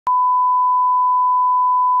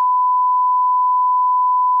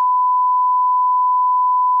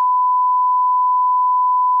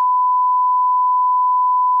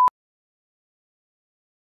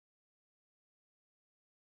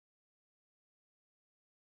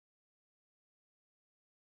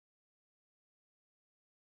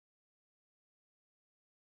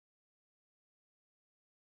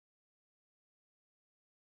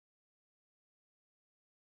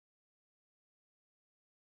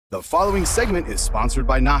The following segment is sponsored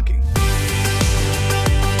by Knocking.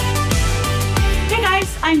 Hey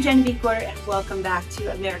guys, I'm Jen Beekwater and welcome back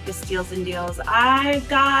to America's Steals and Deals. I've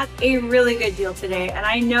got a really good deal today and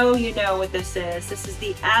I know you know what this is. This is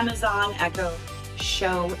the Amazon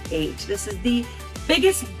ECHOSHW8. This is the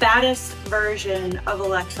biggest, baddest version of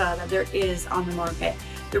Alexa that there is on the market.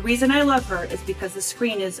 The reason I love her is because the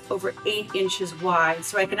screen is over 8 inches wide,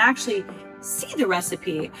 so I can actually see the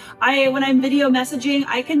recipe. When I'm video messaging,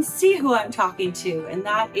 I can see who I'm talking to, and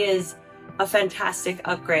that is a fantastic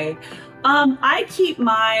upgrade. I keep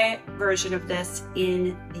my version of this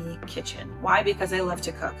in the kitchen. Why? Because I love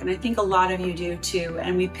to cook, and I think a lot of you do too.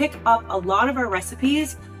 And we pick up a lot of our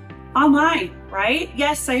recipes online, right?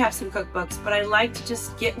 Yes, I have some cookbooks, but I like to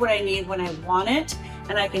just get what I need when I want it,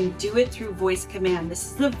 and I can do it through voice command. This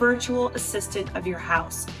is the virtual assistant of your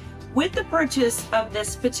house. With the purchase of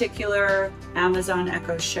this particular Amazon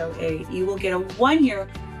ECHOSHW8, you will get a 1-year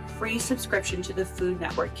free subscription to the Food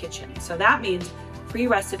Network Kitchen. So that means free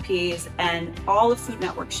recipes and all the Food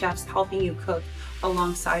Network chefs helping you cook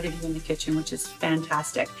alongside of you in the kitchen, which is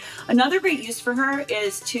fantastic. Another great use for her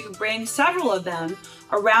is to bring several of them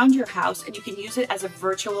around your house, and you can use it as a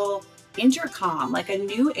virtual intercom, like a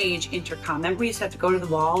new age intercom. Remember, you used to have to go to the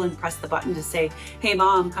wall and press the button to say, "Hey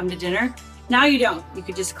mom, come to dinner." Now you don't. You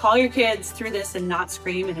could just call your kids through this and not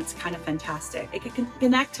scream, and it's kind of fantastic. It can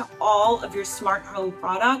connect to all of your smart home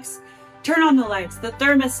products. Turn on the lights, the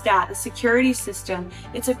thermostat, the security system.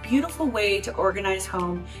 It's a beautiful way to organize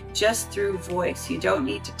home just through voice. You don't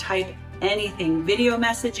need to type anything. Video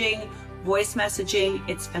messaging, voice messaging,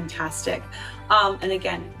 it's fantastic. And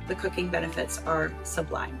again, the cooking benefits are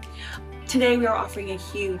sublime. Today we are offering a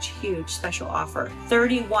huge special offer,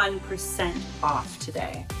 31% off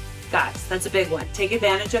today. Guys, that's a big one. Take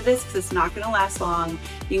advantage of this because it's not going to last long.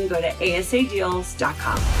 You can go to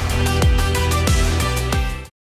asadeals.com.